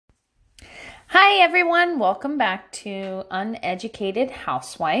Hi, everyone. Welcome back to Uneducated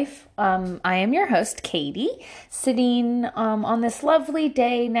Housewife. I am your host, Katie, sitting on this lovely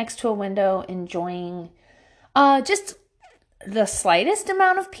day next to a window, enjoying just the slightest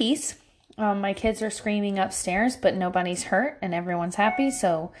amount of peace. My kids are screaming upstairs, but nobody's hurt and everyone's happy.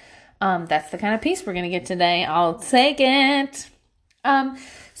 So that's the kind of peace we're going to get today. I'll take it.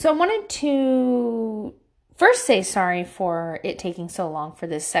 So I wanted to first say sorry for it taking so long for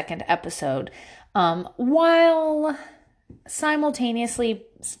this second episode, while simultaneously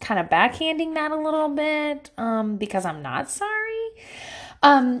kind of backhanding that a little bit, because I'm not sorry.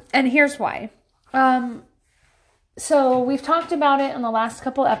 And here's why. So we've talked about it in the last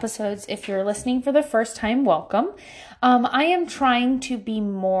couple episodes. If you're listening for the first time, welcome. I am trying to be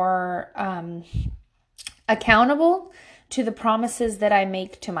more accountable to the promises that I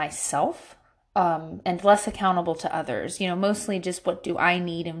make to myself, and less accountable to others. Mostly just what do I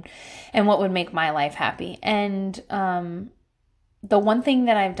need and what would make my life happy. And the one thing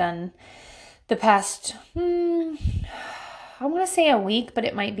that I've done the past, I want to say a week, but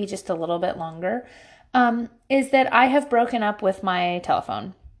it might be just a little bit longer, is that I have broken up with my cell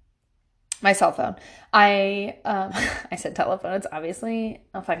phone. I said telephone. It's obviously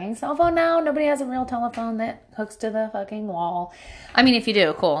a fucking cell phone now. Nobody has a real telephone that hooks to the fucking wall. I mean, if you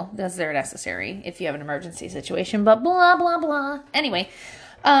do, cool. They're necessary if you have an emergency situation, but blah, blah, blah. Anyway,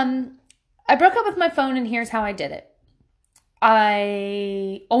 I broke up with my phone, and here's how I did it.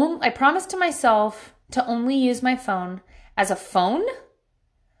 I promised to myself to only use my phone as a phone,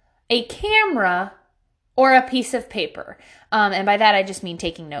 a camera, or a piece of paper. And by that, I just mean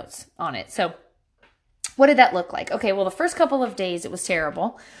taking notes on it. So what did that look like? Okay, well, the first couple of days, it was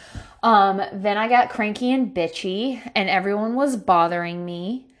terrible. Then I got cranky and bitchy, and everyone was bothering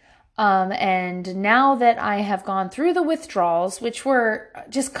me. And now that I have gone through the withdrawals, which were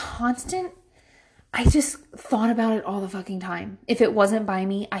just constant, I just thought about it all the fucking time. If it wasn't by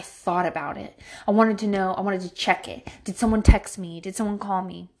me, I thought about it. I wanted to know. I wanted to check it. Did someone text me? Did someone call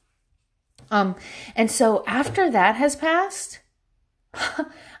me? And so after that has passed,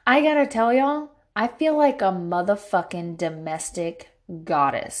 I gotta tell y'all, I feel like a motherfucking domestic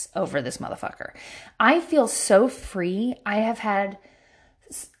goddess over this motherfucker. I feel so free. I have had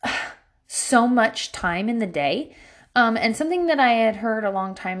so much time in the day. And something that I had heard a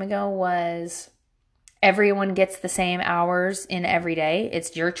long time ago was everyone gets the same hours in every day.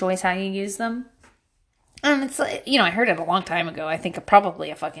 It's your choice how you use them. It's like, I heard it a long time ago. I think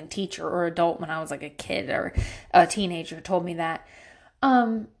probably a fucking teacher or adult when I was like a kid or a teenager told me that.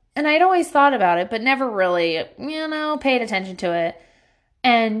 And I'd always thought about it, but never really, paid attention to it.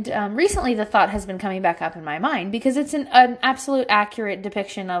 And recently the thought has been coming back up in my mind because it's an absolute accurate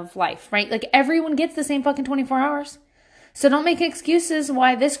depiction of life, right? Like everyone gets the same fucking 24 hours. So don't make excuses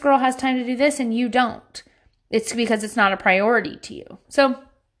why this girl has time to do this and you don't. It's because it's not a priority to you. So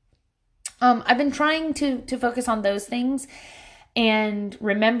I've been trying to focus on those things and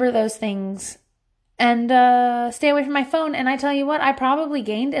remember those things and stay away from my phone. And I tell you what, I probably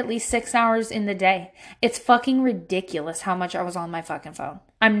gained at least 6 hours in the day. It's fucking ridiculous how much I was on my fucking phone.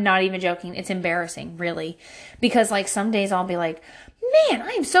 I'm not even joking. It's embarrassing, really. Because like some days I'll be like, man,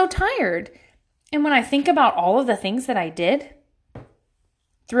 I am so tired. And when I think about all of the things that I did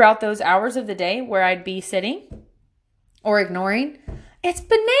throughout those hours of the day where I'd be sitting or ignoring, it's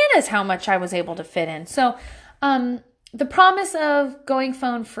bananas how much I was able to fit in. So, the promise of going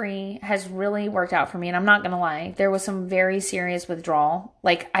phone free has really worked out for me. And I'm not going to lie. There was some very serious withdrawal.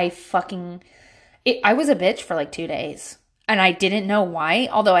 Like I was a bitch for like 2 days and I didn't know why.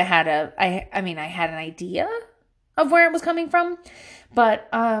 Although I had I had an idea of where it was coming from. But,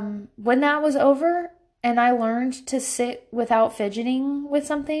 when that was over and I learned to sit without fidgeting with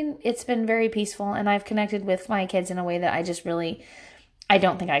something, it's been very peaceful. And I've connected with my kids in a way that I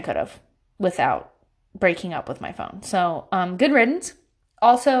don't think I could have without breaking up with my phone. So, good riddance.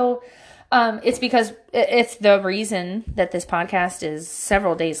 Also, it's because it's the reason that this podcast is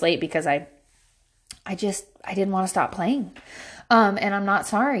several days late because I didn't want to stop playing. And I'm not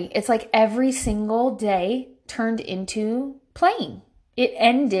sorry. It's like every single day turned into playing. It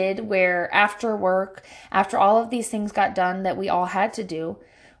ended where after work, after all of these things got done that we all had to do,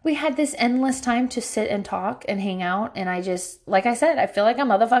 we had this endless time to sit and talk and hang out. And I just, like I said, I feel like a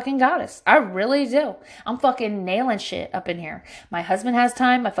motherfucking goddess. I really do. I'm fucking nailing shit up in here. My husband has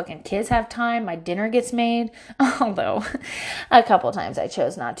time. My fucking kids have time. My dinner gets made. Although a couple times I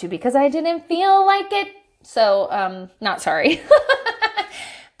chose not to because I didn't feel like it. So, not sorry.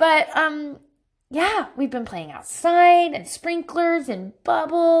 But, yeah, we've been playing outside and sprinklers and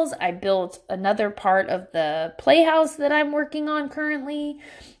bubbles. I built another part of the playhouse that I'm working on currently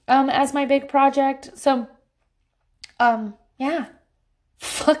as my big project. So, yeah,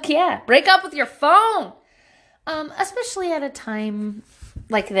 fuck yeah. Break up with your phone. Especially at a time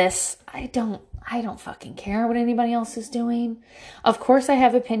like this, I don't fucking care what anybody else is doing. Of course I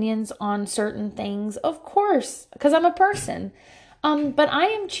have opinions on certain things, of course, because I'm a person. But I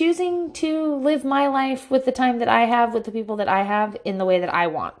am choosing to live my life with the time that I have, with the people that I have, in the way that I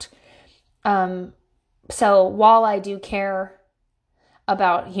want. So while I do care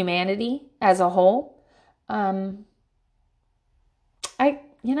about humanity as a whole, I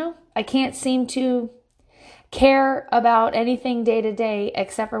can't seem to care about anything day to day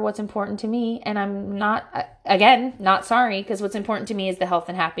except for what's important to me. And I'm not sorry, because what's important to me is the health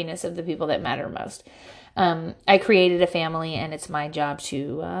and happiness of the people that matter most. I created a family and it's my job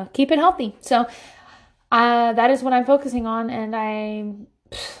to keep it healthy. So that is what I'm focusing on. And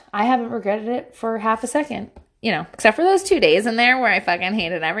I haven't regretted it for half a second, except for those 2 days in there where I fucking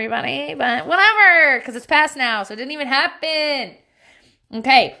hated everybody, but whatever, because it's past now. So it didn't even happen.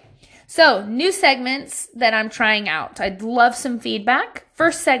 Okay. So, new segments that I'm trying out. I'd love some feedback.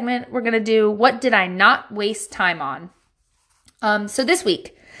 First segment, we're going to do what did I not waste time on? So this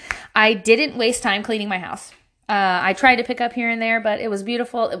week, I didn't waste time cleaning my house. I tried to pick up here and there, but it was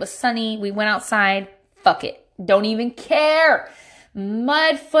beautiful. It was sunny. We went outside. Fuck it. Don't even care.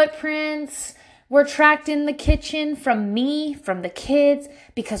 Mud footprints were tracked in the kitchen from the kids,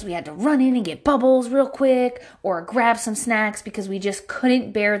 because we had to run in and get bubbles real quick or grab some snacks because we just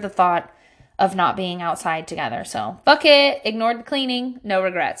couldn't bear the thought of not being outside together. So fuck it. Ignored the cleaning. No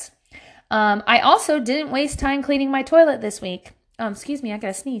regrets. I also didn't waste time cleaning my toilet this week. Excuse me, I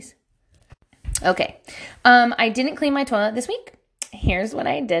gotta sneeze. Okay. I didn't clean my toilet this week. Here's what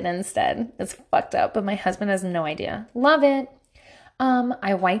I did instead. It's fucked up, but my husband has no idea. Love it.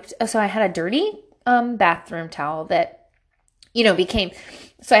 So I had a dirty bathroom towel that,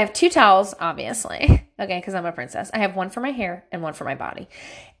 so I have 2 towels, obviously. Okay, because I'm a princess. I have one for my hair and one for my body.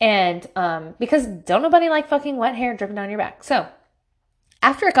 And because don't nobody like fucking wet hair dripping down your back. So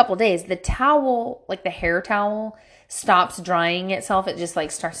after a couple days, the towel, like the hair towel, stops drying itself. It just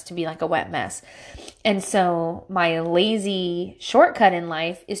starts to be like a wet mess. And so my lazy shortcut in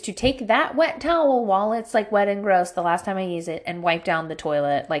life is to take that wet towel while it's wet and gross the last time I use it and wipe down the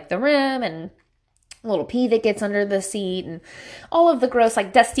toilet, like the rim and a little pee that gets under the seat and all of the gross,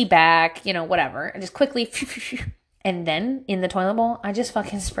 dusty back, whatever. And just quickly, and then in the toilet bowl, I just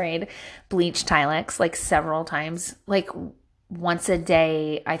fucking sprayed bleach Tilex several times, once a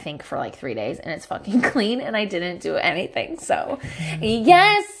day, I think, for 3 days, and it's fucking clean, and I didn't do anything. So,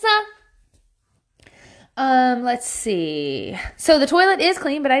 yes. Let's see. So the toilet is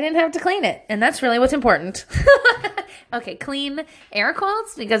clean, but I didn't have to clean it, and that's really what's important. Okay, clean air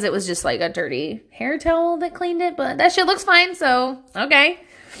quotes, because it was just a dirty hair towel that cleaned it, but that shit looks fine, so, okay.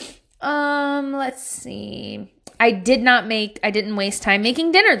 Let's see. I didn't waste time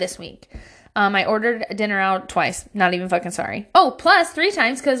making dinner this week. I ordered dinner out twice. Not even fucking sorry. Oh, plus 3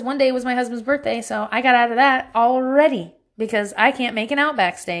 times, because one day was my husband's birthday, so I got out of that already because I can't make an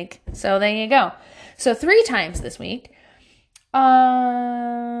Outback steak. So there you go. So 3 times this week.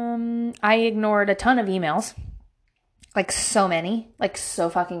 I ignored a ton of emails. So many. So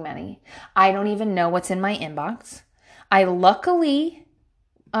fucking many. I don't even know what's in my inbox. I luckily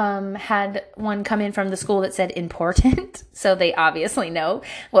had one come in from the school that said important. So they obviously know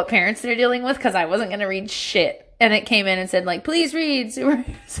what parents they're dealing with, because I wasn't going to read shit. And it came in and said please read, super,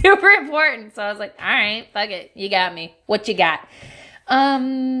 super important. So I was all right, fuck it. You got me. What you got?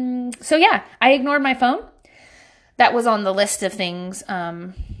 So yeah, I ignored my phone. That was on the list of things,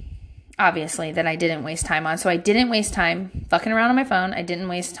 obviously, that I didn't waste time on. So I didn't waste time fucking around on my phone. I didn't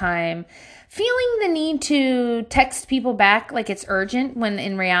waste time feeling the need to text people back like it's urgent, when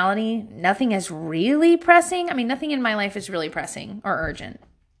in reality, nothing is really pressing. I mean, nothing in my life is really pressing or urgent.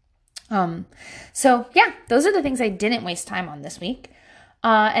 So yeah, those are the things I didn't waste time on this week.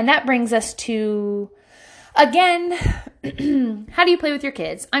 And that brings us to, again, how do you play with your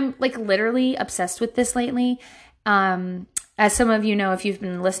kids? I'm literally obsessed with this lately. As some of you know, if you've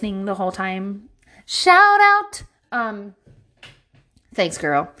been listening the whole time, shout out. Thanks,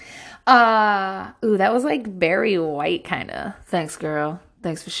 girl. That was Barry White kind of. Thanks, girl.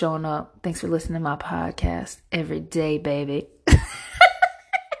 Thanks for showing up. Thanks for listening to my podcast every day, baby.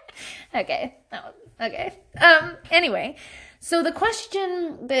 Okay. Okay. Anyway, so the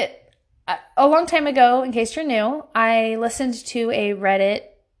question that a long time ago, in case you're new, I listened to I read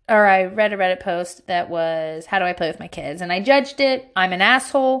a Reddit post that was, how do I play with my kids? And I judged it. I'm an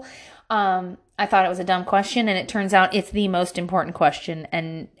asshole. I I thought it was a dumb question, and it turns out it's the most important question.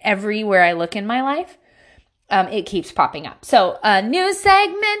 And everywhere I look in my life, it keeps popping up. So, new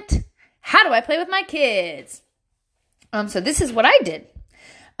segment. How do I play with my kids? So this is what I did.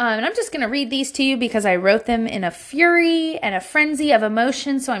 And I'm just going to read these to you because I wrote them in a fury and a frenzy of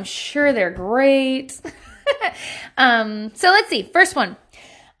emotion, so I'm sure they're great. So let's see. First one.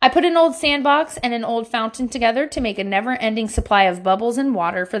 I put an old sandbox and an old fountain together to make a never-ending supply of bubbles and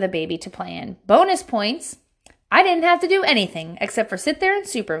water for the baby to play in. Bonus points. I didn't have to do anything except for sit there and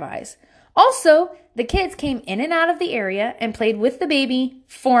supervise. Also, the kids came in and out of the area and played with the baby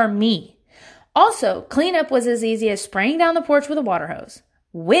for me. Also, cleanup was as easy as spraying down the porch with a water hose.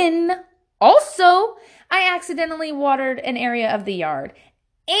 Win. Also, I accidentally watered an area of the yard.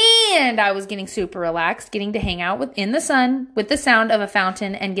 And I was getting super relaxed, getting to hang out in the sun with the sound of a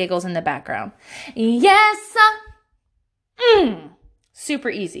fountain and giggles in the background. Yes. Super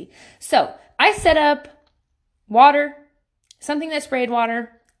easy. So I set up water, something that sprayed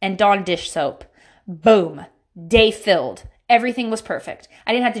water, and Dawn dish soap. Boom. Day filled. Everything was perfect.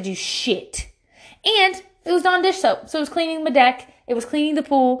 I didn't have to do shit. And it was Dawn dish soap. So it was cleaning the deck. It was cleaning the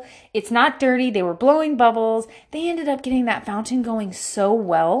pool. It's not dirty. They were blowing bubbles. They ended up getting that fountain going so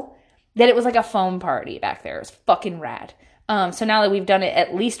well that it was like a foam party back there. It was fucking rad. So now that we've done it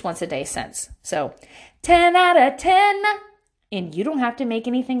at least once a day since. So 10 out of 10. And you don't have to make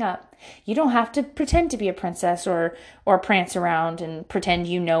anything up. You don't have to pretend to be a princess or prance around and pretend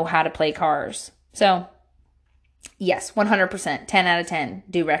you know how to play cars. So yes, 100%. 10 out of 10.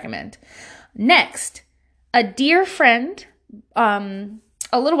 Do recommend. Next, a dear friend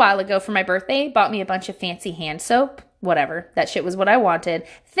a little while ago for my birthday bought me a bunch of fancy hand soap. Whatever. That shit was what I wanted.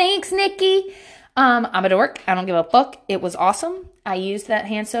 Thanks, Nikki. I'm a dork. I don't give a fuck. It was awesome. I used that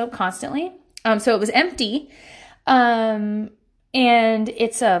hand soap constantly. So it was empty. And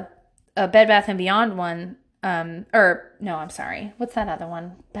it's a Bed Bath & Beyond one. No, I'm sorry. What's that other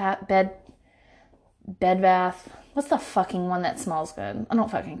one? Bed Bath. What's the fucking one that smells good? I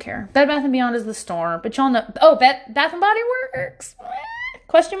don't fucking care. Bed Bath & Beyond is the store, but y'all know. Oh, Bath & Body Works?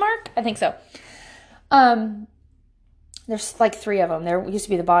 Question mark? I think so. There's like 3 of them. There used to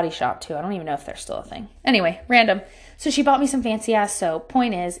be the Body Shop too. I don't even know if they're still a thing. Anyway, random. So she bought me some fancy ass soap.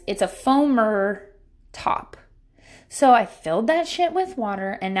 Point is, it's a foamer top. So I filled that shit with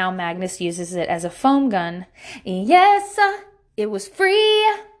water, and now Magnus uses it as a foam gun. Yes, it was free.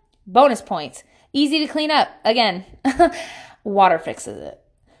 Bonus points. Easy to clean up. Again, water fixes it.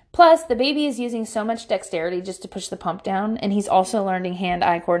 Plus, the baby is using so much dexterity just to push the pump down, and he's also learning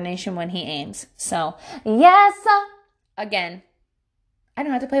hand-eye coordination when he aims. So, yes, again, I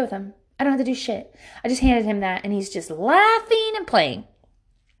don't have to play with him. I don't have to do shit. I just handed him that, and he's just laughing and playing.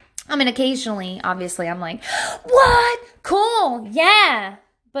 I mean, occasionally, obviously, I'm like, what? Cool, yeah.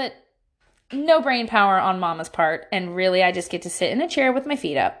 But no brain power on mama's part. And really, I just get to sit in a chair with my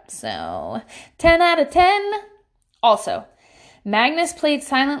feet up. So, 10 out of 10. Also, Magnus played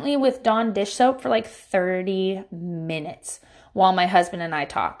silently with Dawn dish soap for like 30 minutes while my husband and I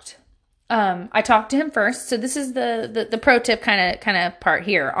talked. I talked to him first. So this is the pro tip kind of part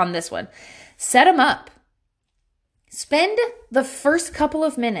here on this one. Set him up. Spend the first couple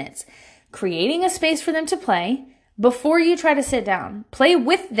of minutes creating a space for them to play before you try to sit down. Play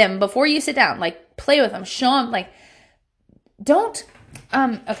with them before you sit down. Like, play with them. Show them, like, don't,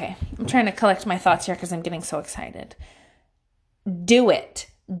 okay. I'm trying to collect my thoughts here because I'm getting so excited. Do it.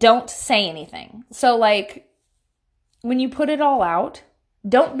 Don't say anything. So, like, when you put it all out,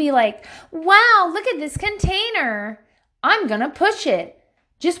 don't be like, wow, look at this container. I'm going to push it.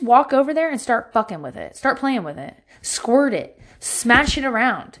 Just walk over there and start fucking with it. Start playing with it. Squirt it. Smash it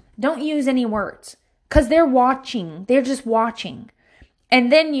around. Don't use any words. Because they're watching. They're just watching.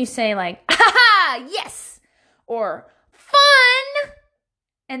 And then you say like, ha, yes. Or fun.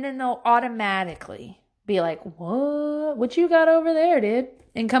 And then they'll automatically be like, what you got over there, dude?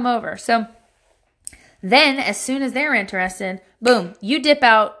 And come over. So then as soon as they're interested, boom, you dip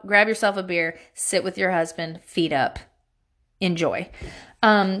out, grab yourself a beer, sit with your husband, feet up. Enjoy.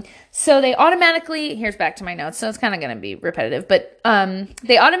 So they automatically, here's back to my notes, so it's kind of going to be repetitive, but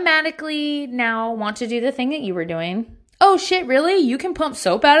they automatically now want to do the thing that you were doing. Oh shit, really? You can pump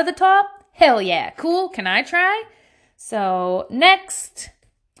soap out of the top? Hell yeah. Cool. Can I try? So next,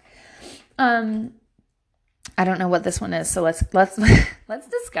 I don't know what this one is, so let's let's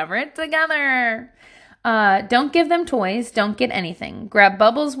discover it together. Don't give them toys. Don't get anything. Grab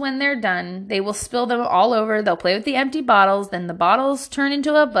bubbles when they're done. They will spill them all over. They'll play with the empty bottles. Then the bottles turn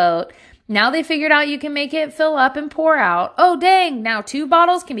into a boat. Now they figured out you can make it fill up and pour out. Oh, dang. Now 2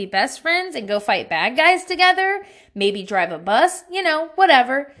 bottles can be best friends and go fight bad guys together. Maybe drive a bus. You know,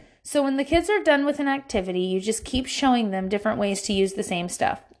 whatever. So when the kids are done with an activity, you just keep showing them different ways to use the same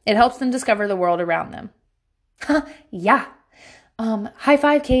stuff. It helps them discover the world around them. Yeah. High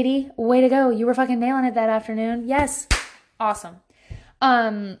five, Katie. Way to go. You were fucking nailing it that afternoon. Yes. Awesome.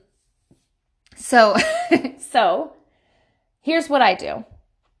 So here's what I do.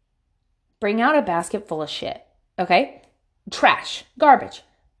 Bring out a basket full of shit. Okay? Trash, garbage,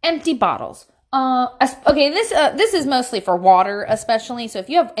 empty bottles. This is mostly for water, especially. So if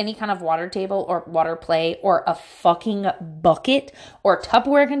you have any kind of water table or water play or a fucking bucket or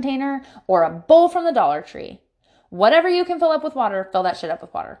Tupperware container or a bowl from the Dollar Tree, whatever you can fill up with water, fill that shit up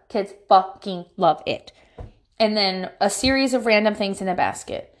with water. Kids fucking love it. And then a series of random things in a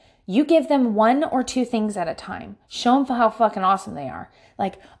basket. You give them 1 or 2 things at a time. Show them how fucking awesome they are.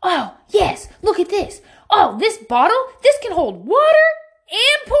 Like, oh, yes, look at this. Oh, this bottle, this can hold water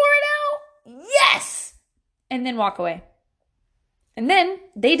and pour it out. Yes! And then walk away. And then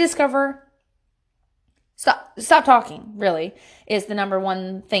they discover, stop talking, really, is the number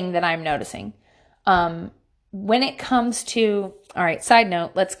one thing that I'm noticing. When it comes to, all right, side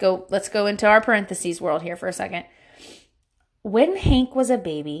note, let's go into our parentheses world here for a second. When Hank was a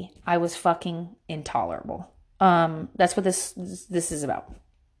baby, I was fucking intolerable. That's what this is about.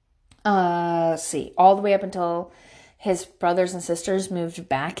 See, all the way up until his brothers and sisters moved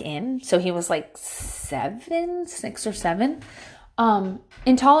back in. So he was like 6 or 7.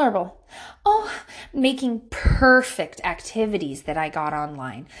 Intolerable. Oh, making perfect activities that I got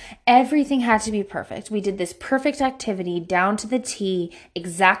online. Everything had to be perfect. We did this perfect activity down to the T,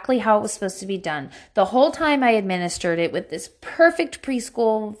 exactly how it was supposed to be done. The whole time I administered it with this perfect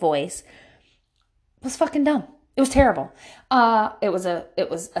preschool voice. It was fucking dumb. It was terrible. It was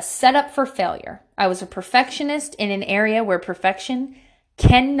a setup for failure. I was a perfectionist in an area where perfection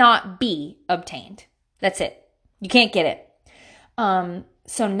cannot be obtained. That's it. You can't get it.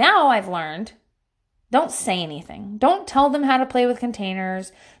 So now I've learned, don't say anything. Don't tell them how to play with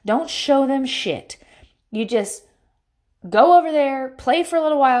containers. Don't show them shit. You just go over there, play for a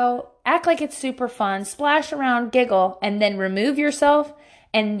little while, act like it's super fun, splash around, giggle, and then remove yourself,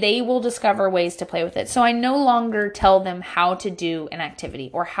 and they will discover ways to play with it. So I no longer tell them how to do an activity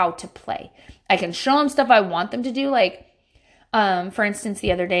or how to play. I can show them stuff I want them to do. Like, for instance,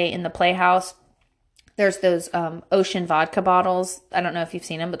 the other day in the playhouse, there's those ocean vodka bottles. I don't know if you've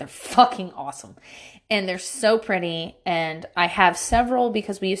seen them, but they're fucking awesome. And they're so pretty. And I have several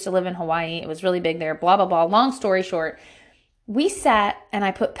because we used to live in Hawaii. It was really big there, blah, blah, blah. Long story short, we sat and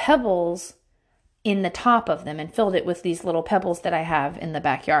I put pebbles in the top of them and filled it with these little pebbles that I have in the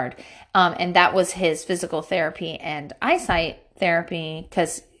backyard. And that was his physical therapy and eyesight therapy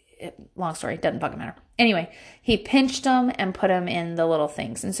because, long story, doesn't fucking matter. Anyway, he pinched them and put them in the little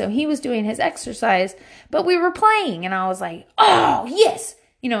things. And so he was doing his exercise, but we were playing. And I was like, oh, yes.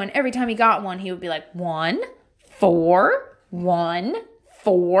 And every time he got one, he would be like, 1, 4, 1,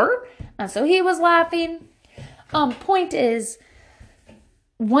 4. And so he was laughing. Point is,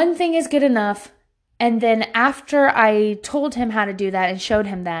 one thing is good enough. And then after I told him how to do that and showed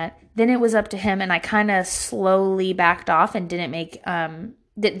him that, then it was up to him. And I kind of slowly backed off and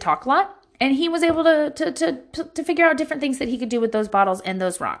didn't talk a lot. And he was able to figure out different things that he could do with those bottles and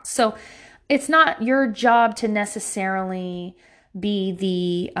those rocks. So it's not your job to necessarily be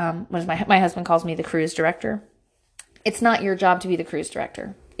the, my husband calls me the cruise director. It's not your job to be the cruise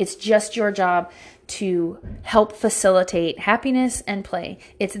director. It's just your job to help facilitate happiness and play.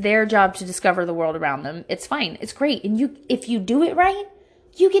 It's their job to discover the world around them. It's fine. It's great. And if you do it right,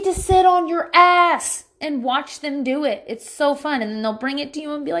 you get to sit on your ass and watch them do it. It's so fun. And then they'll bring it to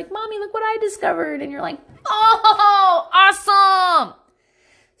you and be like, Mommy, look what I discovered. And you're like, oh, awesome.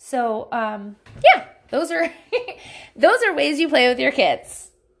 So, yeah, those are, those are ways you play with your kids.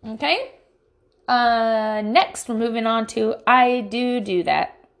 Okay. Next we're moving on to I do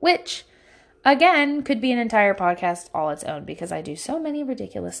that, which again could be an entire podcast all its own because I do so many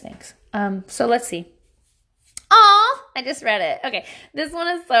ridiculous things. So let's see. Oh, I just read it. Okay. This one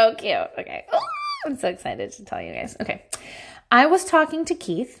is so cute. Okay. Ooh, I'm so excited to tell you guys. Okay. I was talking to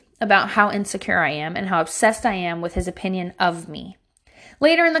Keith about how insecure I am and how obsessed I am with his opinion of me.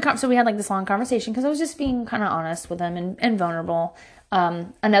 Later in the so we had like this long conversation because I was just being kind of honest with him and vulnerable.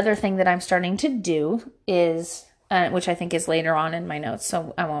 Another thing that I'm starting to do is, which I think is later on in my notes,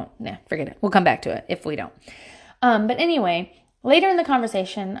 so I won't, forget it. We'll come back to it if we don't. But anyway, later in the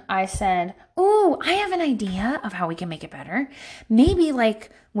conversation, I said, ooh, I have an idea of how we can make it better. Maybe like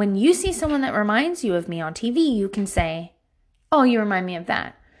when you see someone that reminds you of me on TV, you can say, oh, you remind me of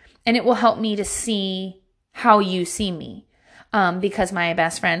that. And it will help me to see how you see me. because my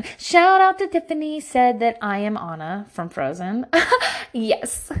best friend, shout out to Tiffany, said that I am Anna from Frozen.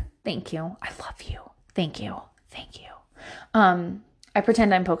 Yes. Thank you. I love you. Thank you. Thank you. I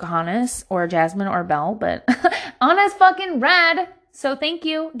pretend I'm Pocahontas or Jasmine or Belle, but Anna's fucking rad. So thank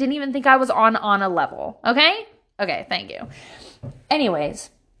you. Didn't even think I was on Anna level. Okay? Okay, thank you. Anyways,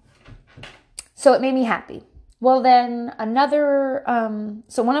 so it made me happy. Well, then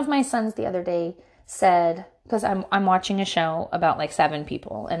so one of my sons the other day said, because I'm watching a show about like 7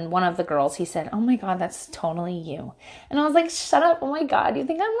 people, and one of the girls, he said, oh my God, that's totally you. And I was like, shut up. Oh my God, you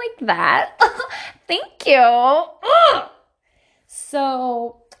think I'm like that? Thank you. Ugh.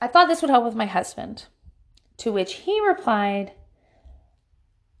 So I thought this would help with my husband, to which he replied,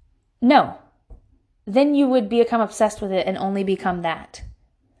 no, then you would become obsessed with it and only become that.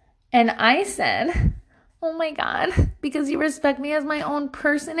 And I said, oh my God, because you respect me as my own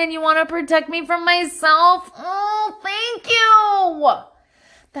person and you want to protect me from myself. Oh, thank you.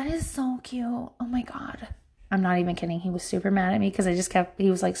 That is so cute. Oh my God. I'm not even kidding. He was super mad at me because he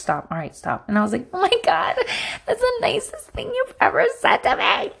was like, stop. All right, stop. And I was like, oh my God, that's the nicest thing you've ever said to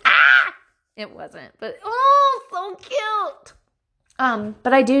me. Ah! It wasn't, but oh, so cute.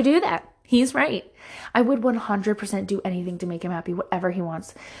 But I do that. He's right. I would 100% do anything to make him happy, whatever he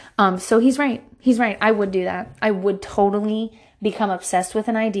wants. So he's right. He's right. I would do that. I would totally become obsessed with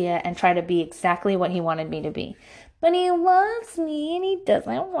an idea and try to be exactly what he wanted me to be. But he loves me and he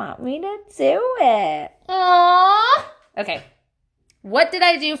doesn't want me to do it. Aww. Okay. What did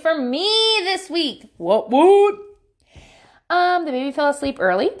I do for me this week? What? The baby fell asleep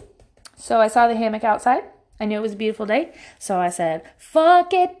early. So I saw the hammock outside. I knew it was a beautiful day. So I said,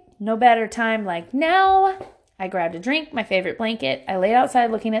 fuck it. No better time like now. I grabbed a drink, my favorite blanket. I laid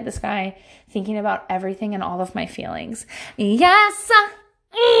outside looking at the sky, thinking about everything and all of my feelings. Yes.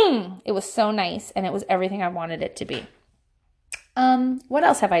 It was so nice, and it was everything I wanted it to be. What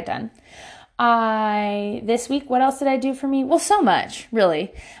else have I done? This week, what else did I do for me? Well, so much,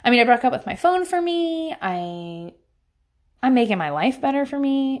 really. I mean, I broke up with my phone for me. I'm making my life better for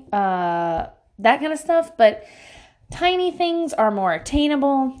me. That kind of stuff, but tiny things are more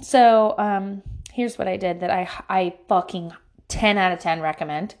attainable. So, here's what I did that I fucking 10 out of 10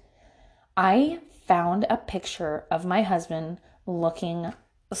 recommend. I found a picture of my husband looking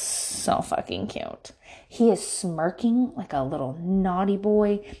so fucking cute. He is smirking like a little naughty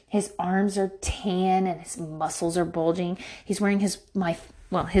boy. His arms are tan and his muscles are bulging. He's wearing his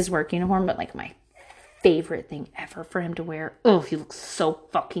work uniform, but like my favorite thing ever for him to wear. Oh, he looks so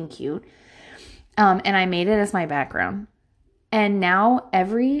fucking cute. And I made it as my background. And now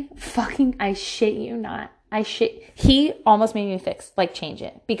I shit you not. He almost made me change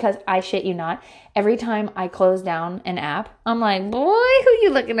it, because I shit you not. Every time I close down an app, I'm like, boy, who you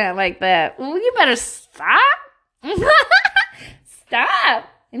looking at like that? Well, you better stop. Stop.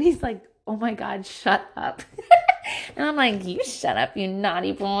 And he's like, oh my God, shut up. And I'm like, you shut up, you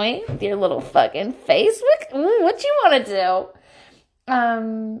naughty boy, with your little fucking face. What you want to do?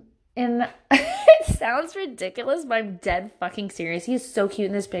 And it sounds ridiculous, but I'm dead fucking serious. He is so cute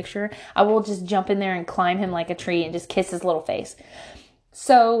in this picture. I will just jump in there and climb him like a tree and just kiss his little face.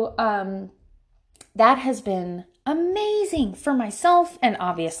 So, that has been amazing for myself and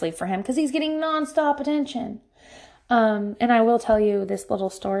obviously for him, because he's getting nonstop attention. And I will tell you this little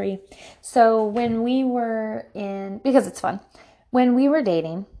story. So when we were because it's fun, when we were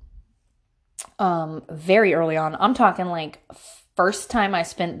dating, very early on, I'm talking like first time I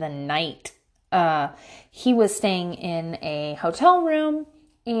spent the night, he was staying in a hotel room,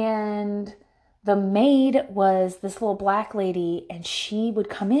 and the maid was this little black lady, and she would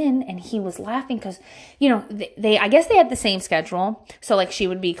come in and he was laughing because, I guess they had the same schedule. So like she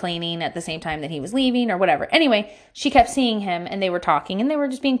would be cleaning at the same time that he was leaving or whatever. Anyway, she kept seeing him and they were talking and they were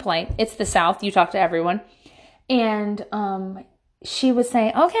just being polite. It's the South. You talk to everyone. And, she was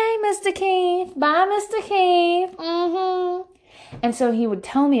saying, okay, Mr. Keith, bye, Mr. Keith. Mm-hmm. And so he would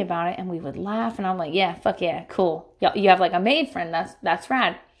tell me about it and we would laugh. And I'm like, yeah, fuck yeah, cool. You have like a maid friend. That's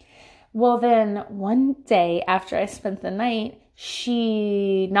rad. Well, then one day after I spent the night,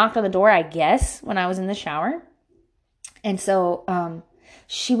 she knocked on the door, I guess, when I was in the shower. And so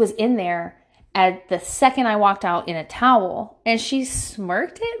she was in there at the second I walked out in a towel, and she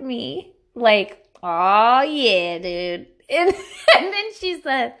smirked at me like, oh yeah, dude. And then she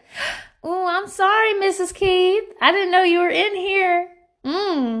said, oh, I'm sorry, Mrs. Keith. I didn't know you were in here.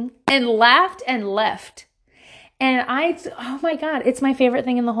 And laughed and left. And oh my God, it's my favorite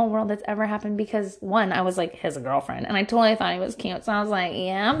thing in the whole world that's ever happened, because one, I was like his girlfriend and I totally thought he was cute. So I was like,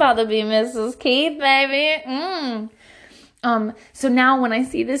 yeah, I'm about to be Mrs. Keith, baby. So now when I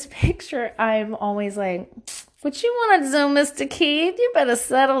see this picture, I'm always like, What you want to do, Mr. Keith? You better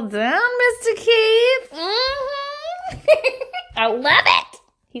settle down, Mr. Keith. I love it.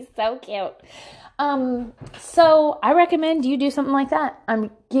 He's so cute. So I recommend you do something like that.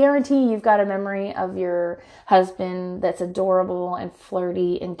 I'm guarantee you've got a memory of your husband that's adorable and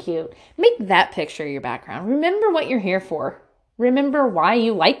flirty and cute. Make that picture your background. Remember what you're here for. Remember why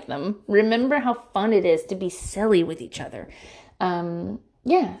you like them. Remember how fun it is to be silly with each other.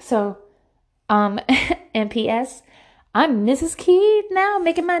 And P.S. I'm Mrs. Keith now,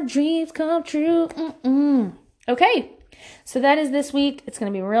 making my dreams come true. Okay. So that is this week. It's going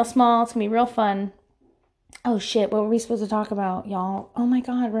to be real small. It's going to be real fun. Oh, shit. What were we supposed to talk about, y'all? Oh, my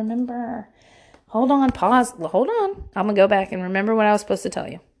God. Remember. Hold on. Pause. Hold on. I'm going to go back and remember what I was supposed to tell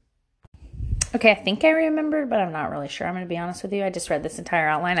you. Okay, I think I remembered, but I'm not really sure. I'm going to be honest with you. I just read this entire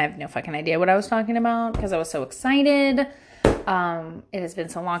outline. I have no fucking idea what I was talking about because I was so excited. It has been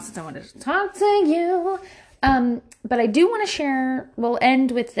so long since I wanted to talk to you. But I do want to share, we'll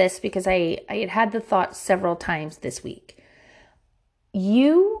end with this because I had the thought several times this week.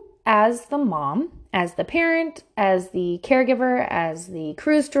 You as the mom, as the parent, as the caregiver, as the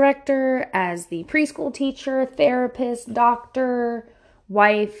cruise director, as the preschool teacher, therapist, doctor,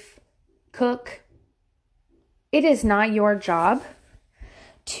 wife, cook, it is not your job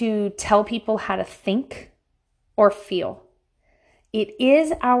to tell people how to think or feel. It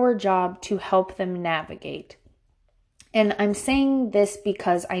is our job to help them navigate. And I'm saying this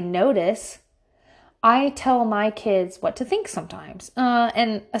because I notice I tell my kids what to think sometimes.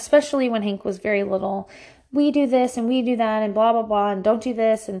 And especially when Hank was very little, we do this and we do that and blah, blah, blah, and don't do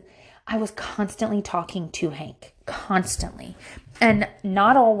this. And I was constantly talking to Hank, constantly. And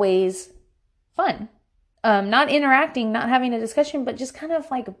not always fun. Not interacting, not having a discussion, but just kind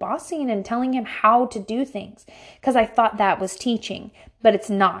of like bossing and telling him how to do things. Because I thought that was teaching, but it's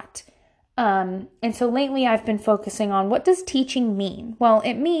not. And so lately I've been focusing on what does teaching mean? Well,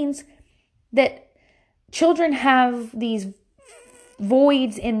 it means that children have these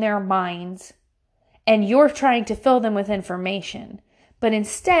voids in their minds and you're trying to fill them with information. But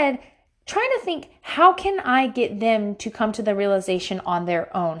instead, trying to think, how can I get them to come to the realization on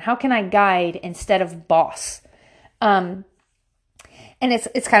their own? How can I guide instead of boss? And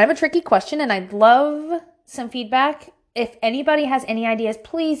it's kind of a tricky question, and I'd love some feedback. If anybody has any ideas,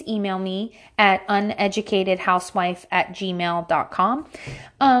 please email me at uneducatedhousewife@gmail.com.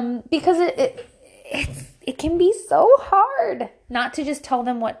 Because it can be so hard not to just tell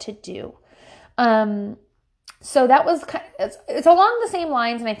them what to do. So that was it's along the same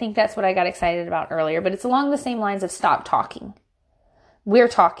lines, and I think that's what I got excited about earlier, but it's along the same lines of stop talking. We're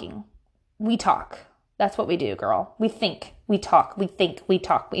talking. We talk. That's what we do, girl. We think. We talk. We think. We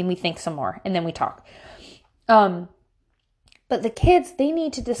talk. And we think some more. And then we talk. But the kids, they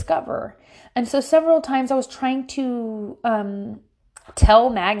need to discover. And so several times I was trying to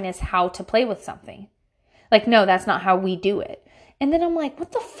tell Magnus how to play with something. Like, no, that's not how we do it. And then I'm like,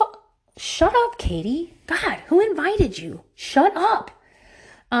 what the fuck? Shut up, Katie. God, who invited you? Shut up.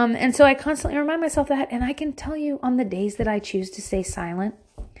 And so I constantly remind myself that, and I can tell you on the days that I choose to stay silent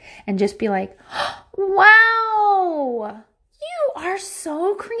and just be like, wow, you are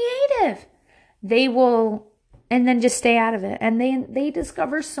so creative. They will, and then just stay out of it. And they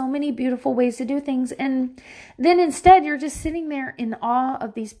discover so many beautiful ways to do things. And then instead, you're just sitting there in awe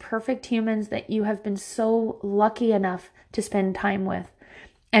of these perfect humans that you have been so lucky enough to spend time with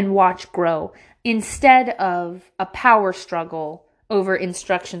and watch grow, instead of a power struggle over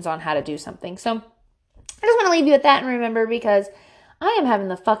instructions on how to do something. So I just want to leave you with that and remember, because I am having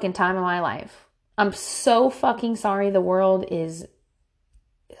the fucking time of my life. I'm so fucking sorry the world is...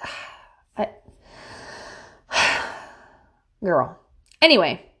 Girl.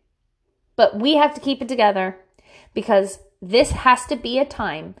 Anyway, but we have to keep it together, because this has to be a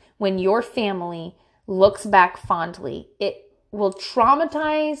time when your family looks back fondly. It will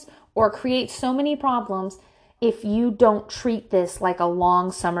traumatize or create so many problems if you don't treat this like a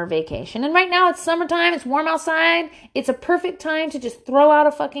long summer vacation. And right now it's summertime, it's warm outside. It's a perfect time to just throw out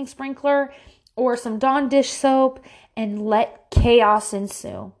a fucking sprinkler or some Dawn dish soap and let chaos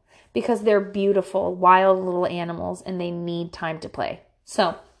ensue, because they're beautiful, wild little animals and they need time to play.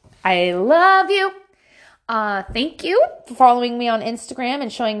 So I love you. Thank you for following me on Instagram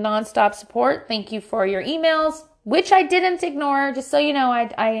and showing nonstop support. Thank you for your emails, which I didn't ignore. Just so you know,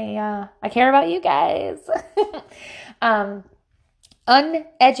 I care about you guys.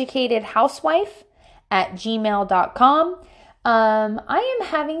 uneducatedhousewife@gmail.com. I am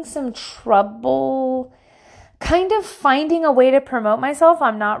having some trouble kind of finding a way to promote myself.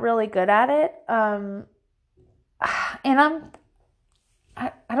 I'm not really good at it. And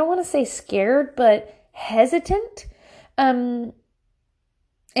I don't want to say scared, but hesitant. And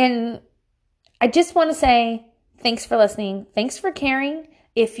I just want to say thanks for listening. Thanks for caring.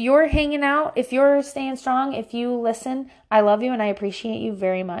 If you're hanging out, if you're staying strong, if you listen, I love you and I appreciate you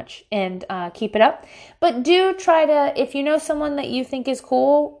very much. And keep it up. But do try to, if you know someone that you think is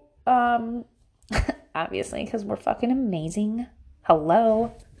cool, obviously, because we're fucking amazing.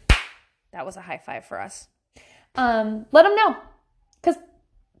 Hello. That was a high five for us. Let them know. Because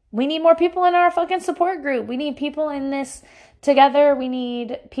we need more people in our fucking support group. We need people in this together. We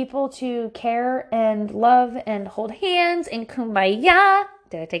need people to care and love and hold hands and kumbaya.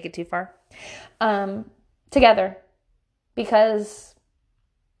 Did I take it too far? Together. Because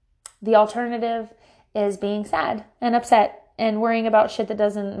the alternative is being sad and upset and worrying about shit that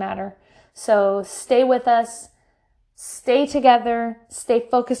doesn't matter. So stay with us. Stay together. Stay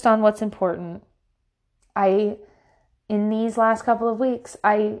focused on what's important. In these last couple of weeks,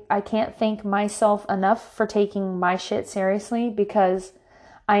 I can't thank myself enough for taking my shit seriously, because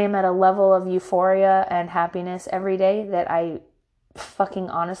I am at a level of euphoria and happiness every day that I fucking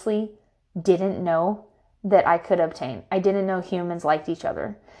honestly didn't know that I could obtain. I didn't know humans liked each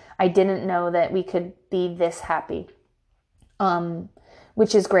other. I didn't know that we could be this happy.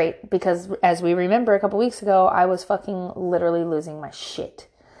 Which is great, because as we remember a couple weeks ago, I was fucking literally losing my shit.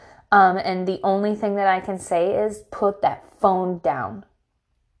 And the only thing that I can say is put that phone down.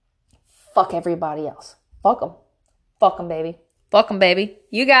 Fuck everybody else. Fuck them. Fuck them, baby. Fuck them, baby.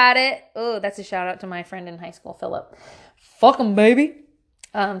 You got it. Oh, that's a shout out to my friend in high school, Philip. Fuck them, baby.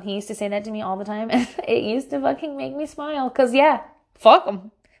 He used to say that to me all the time, and it used to fucking make me smile. Because, yeah, fuck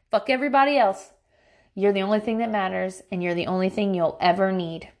them. Fuck everybody else. You're the only thing that matters, and you're the only thing you'll ever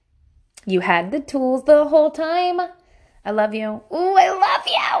need. You had the tools the whole time. I love you. Ooh, I love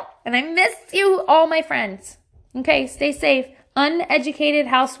you. And I miss you, all my friends. Okay, stay safe.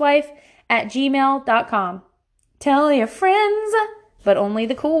 uneducatedhousewife@gmail.com. Tell your friends, but only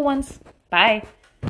the cool ones. Bye.